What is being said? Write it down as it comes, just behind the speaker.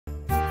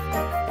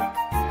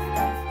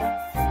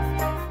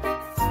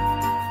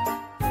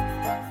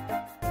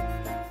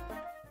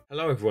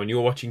Hello everyone,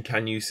 you're watching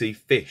Can You See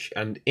Fish?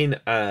 And in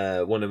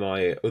one of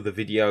my other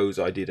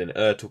videos I did an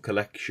ERTL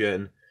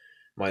collection,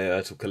 my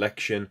ERTL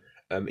collection.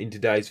 In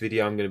today's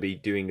video I'm going to be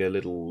doing a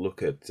little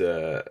look at,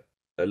 a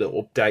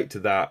little update to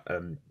that.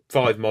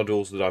 5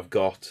 models that I've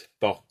got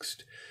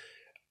boxed.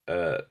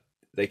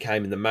 They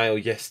came in the mail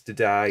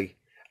yesterday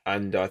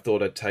and I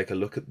thought I'd take a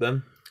look at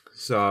them.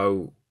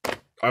 So,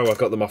 I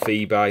got them off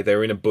eBay.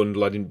 They're in a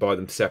bundle. I didn't buy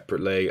them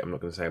separately. I'm not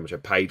going to say how much I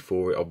paid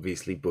for it,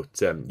 obviously,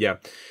 but yeah,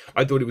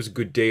 I thought it was a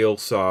good deal,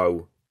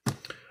 so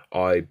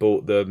I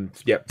bought them.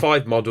 Yeah,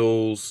 5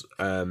 models,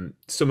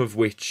 some of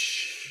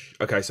which,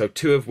 okay, so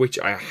 2 of which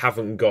I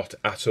haven't got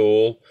at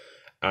all,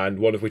 and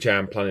 1 of which I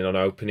am planning on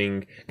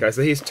opening. Okay,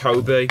 so here's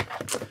Toby.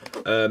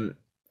 I'm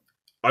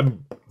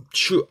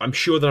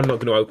sure that I'm not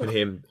going to open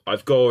him.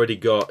 I've already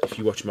got, if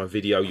you watch my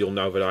video, you'll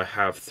know that I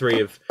have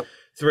 3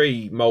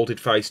 moulded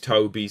face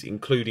Tobys,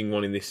 including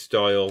one in this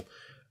style.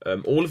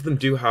 All of them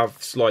do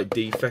have slight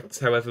defects,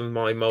 however,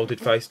 my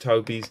moulded face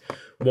Tobys.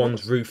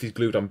 One's roof is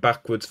glued on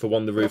backwards, for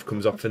one the roof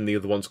comes off and the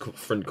other one's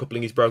front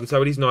coupling is broken.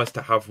 So it is nice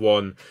to have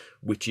one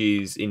which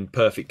is in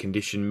perfect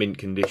condition, mint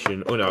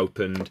condition,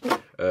 unopened.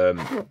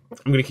 I'm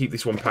going to keep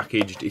this one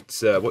packaged.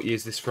 It's, what year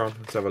is this from?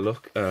 Let's have a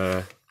look.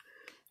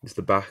 It's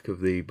the back of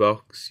the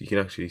box. You can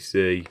actually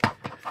see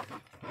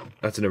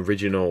that's an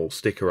original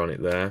sticker on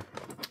it there.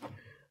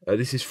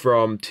 This is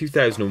from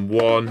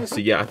 2001, so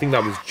yeah, I think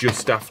that was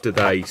just after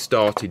they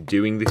started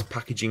doing this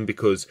packaging,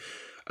 because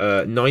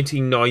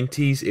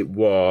 1990s it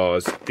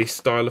was this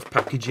style of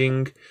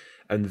packaging,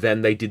 and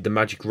then they did the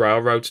Magic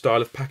Railroad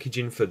style of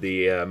packaging for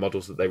the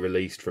models that they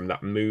released from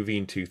that movie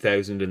in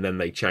 2000, and then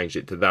they changed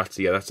it to that.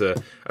 So yeah, that's a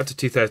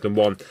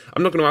 2001.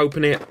 I'm not going to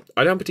open it.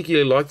 I don't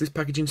particularly like this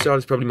packaging style.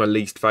 It's probably my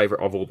least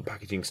favourite of all the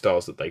packaging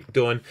styles that they've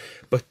done.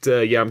 But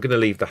yeah, I'm going to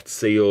leave that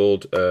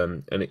sealed,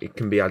 and it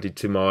can be added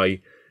to my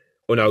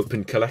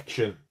unopened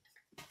collection.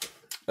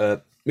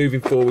 Moving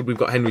forward, we've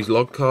got Henry's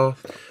log car.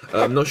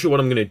 I'm not sure what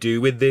I'm going to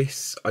do with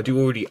this. I do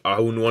already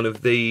own one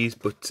of these,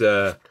 but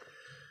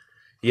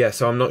yeah,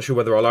 so I'm not sure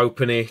whether I'll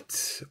open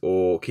it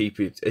or keep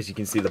it. As you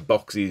can see, the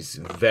box is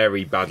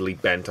very badly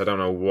bent. I don't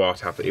know what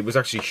happened. It was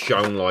actually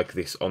shown like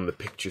this on the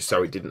picture,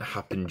 so it didn't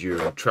happen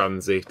during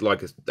transit.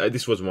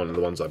 This wasn't one of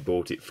the ones I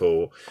bought it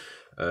for.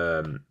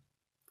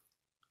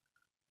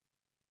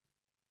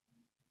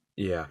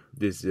 Yeah,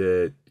 it's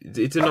a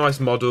nice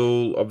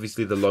model.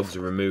 Obviously, the logs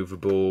are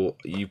removable.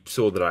 You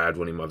saw that I had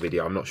one in my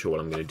video. I'm not sure what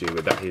I'm going to do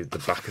with that. Here's the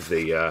back of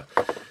the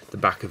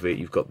back of it.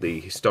 You've got the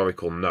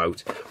historical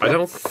note. I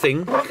don't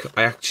think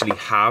I actually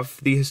have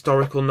the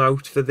historical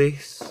note for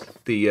this,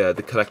 the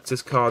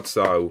collector's card.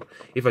 So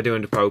if I do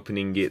end up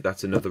opening it,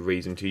 that's another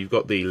reason too. You've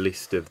got the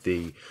list of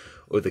the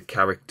other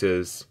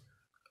characters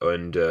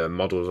and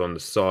models on the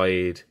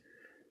side.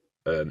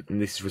 And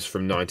this was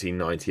from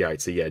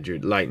 1998, so yeah,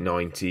 during late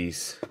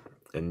 90s,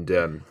 and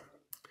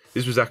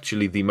this was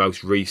actually the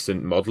most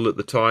recent model at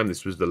the time.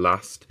 This was the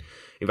last.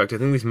 In fact, I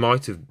think this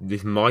might have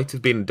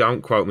been.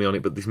 Don't quote me on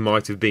it, but this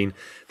might have been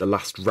the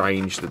last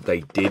range that they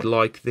did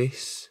like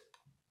this.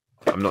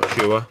 I'm not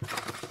sure,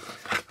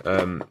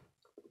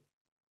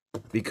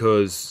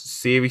 because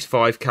Series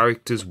 5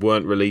 characters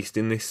weren't released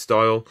in this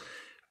style,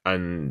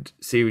 and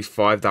Series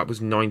 5 that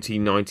was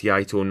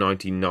 1998 or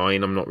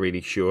 99. I'm not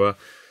really sure.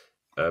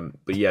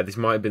 But yeah, this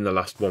might have been the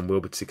last one.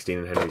 Wilbert 16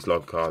 and Henry's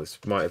log car. This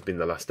might have been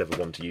the last ever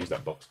one to use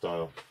that box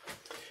style.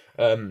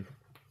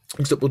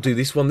 Next up, we'll do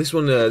this one. This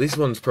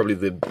one's probably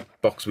the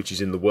box which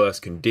is in the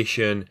worst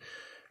condition.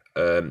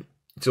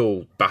 It's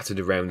all battered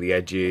around the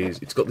edges.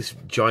 It's got this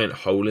giant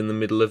hole in the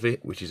middle of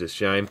it, which is a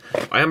shame.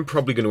 I am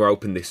probably going to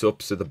open this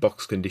up, so the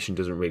box condition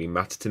doesn't really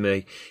matter to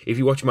me. If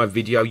you watch my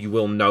video, you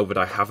will know that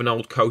I have an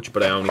old coach,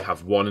 but I only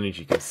have 1, and as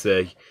you can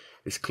see,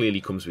 this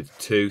clearly comes with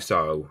 2,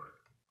 so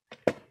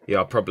yeah,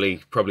 I'll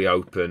probably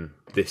open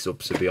this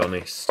up, to be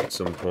honest, at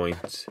some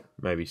point,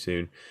 maybe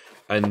soon.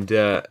 And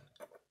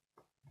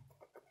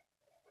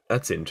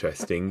that's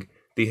interesting.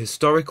 The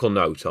historical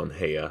note on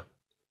here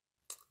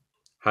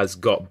has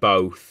got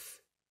both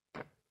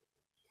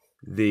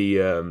the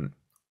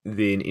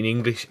in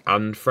English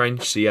and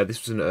French. So yeah,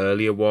 this was an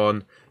earlier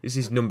one. This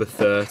is number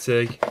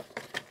 30,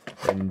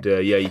 and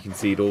yeah, you can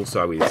see it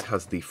also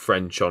has the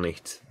French on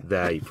it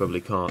there. You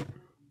probably can't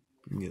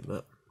get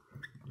that.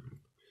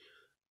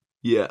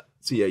 Yeah,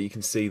 so yeah, you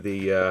can see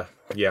the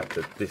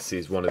that this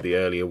is one of the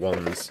earlier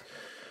ones.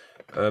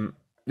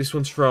 This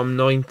one's from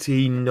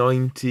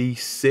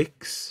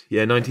 1996.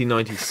 Yeah,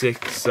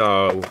 1996.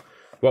 So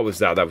what was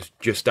that? That was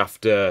just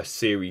after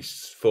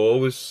Series 4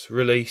 was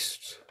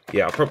released.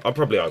 Yeah, I'll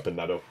probably open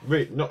that up.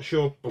 Not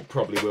sure, but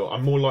probably will.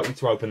 I'm more likely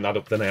to open that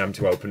up than I am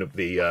to open up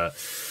the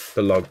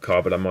log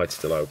car, but I might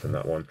still open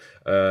that one.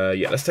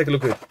 Yeah, let's take a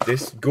look at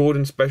this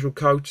Gordon special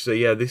coach. So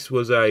yeah, this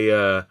was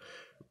a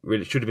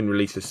really should have been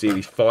released for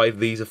Series 5.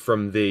 These are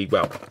from the,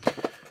 well,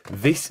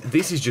 this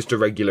is just a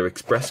regular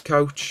express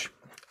coach,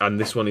 and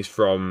this one is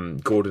from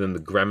Gordon and the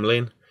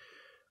Gremlin,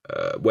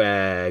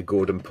 where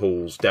Gordon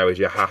pulls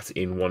Dowager Hat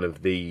in one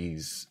of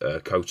these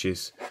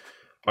coaches.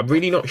 I'm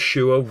really not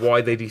sure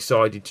why they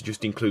decided to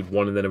just include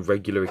one and then a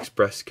regular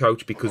express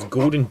coach, because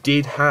Gordon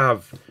did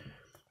have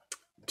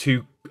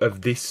 2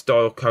 of this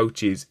style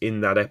coaches in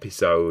that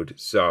episode,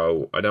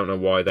 so I don't know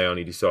why they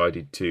only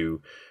decided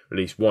to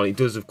release one. It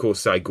does of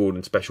course say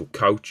Gordon Special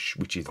Coach,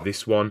 which is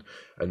this one,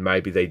 and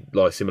maybe they,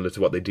 like similar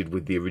to what they did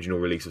with the original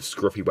release of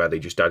Scruffy, where they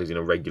just added in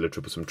a regular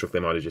troublesome truck, they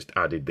might have just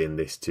added in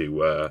this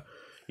to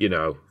you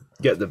know,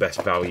 get the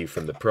best value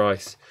from the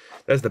price.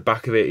 There's the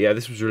back of it. Yeah,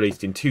 this was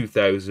released in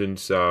 2000,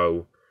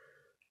 so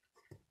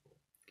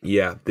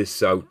yeah,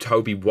 so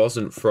Toby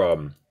wasn't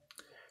from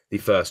the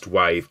first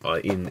wave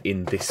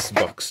in this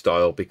box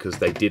style, because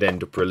they did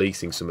end up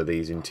releasing some of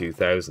these in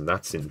 2000.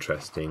 That's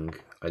interesting.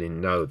 I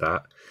didn't know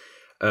that.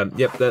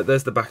 Yep,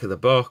 there's the back of the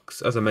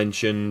box. As I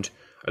mentioned,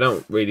 I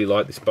don't really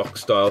like this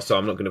box style, so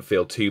I'm not going to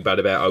feel too bad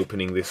about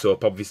opening this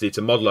up. Obviously, it's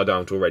a model I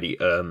don't already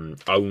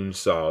own,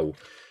 so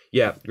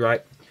yeah,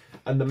 right.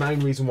 And the main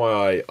reason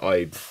why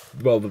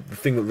well, the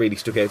thing that really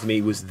stuck out to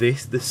me was the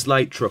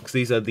slate trucks.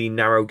 These are the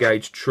narrow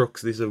gauge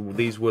trucks.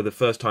 These were the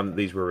first time that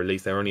these were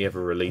released. They were only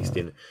ever released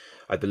in,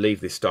 I believe,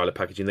 this style of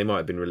packaging. They might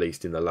have been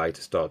released in the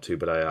later style too,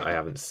 but I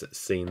haven't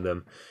seen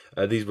them.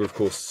 These were, of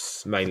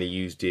course, mainly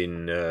used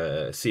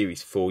in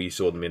Series 4. You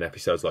saw them in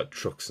episodes like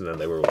Trucks, and then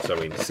they were also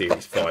in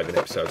Series 5 in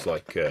episodes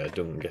like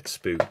Duncan Gets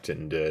Spooked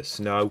and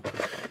Snow.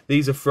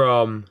 These are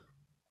from,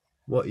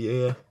 what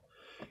year?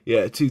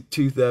 Yeah,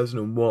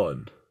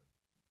 2001.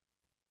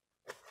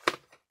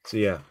 So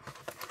yeah,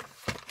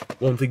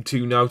 one thing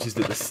to note is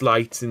that the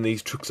slates in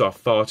these trucks are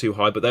far too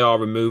high, but they are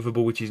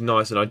removable, which is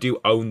nice. And I do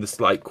own the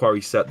slate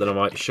quarry set that I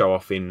might show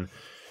off in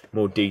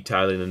more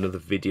detail in another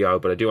video,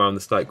 but I do own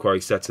the slate quarry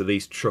set, so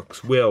these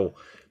trucks will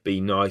be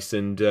nice.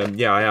 And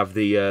yeah, I have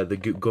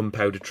the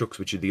gunpowder trucks,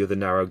 which are the other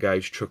narrow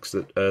gauge trucks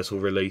that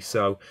ERTL released.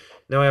 So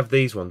now I have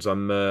these ones.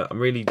 I'm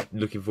really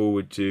looking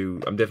forward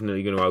to. I'm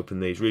definitely going to open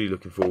these. Really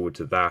looking forward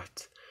to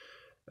that.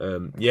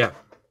 Yeah,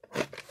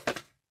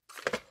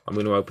 I'm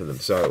going to open them.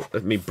 So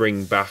let me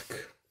bring back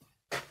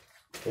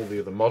all the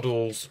other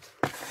models.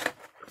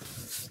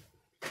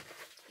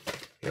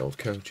 The old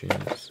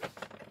coaches.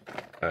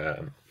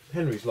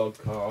 Henry's log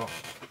car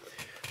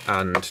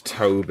and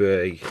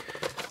Toby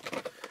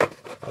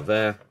are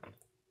there.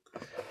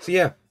 So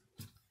yeah,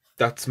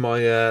 that's my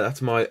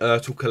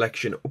ERTL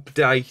collection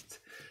update.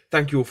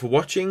 Thank you all for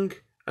watching,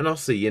 and I'll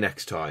see you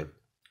next time.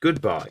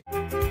 Goodbye.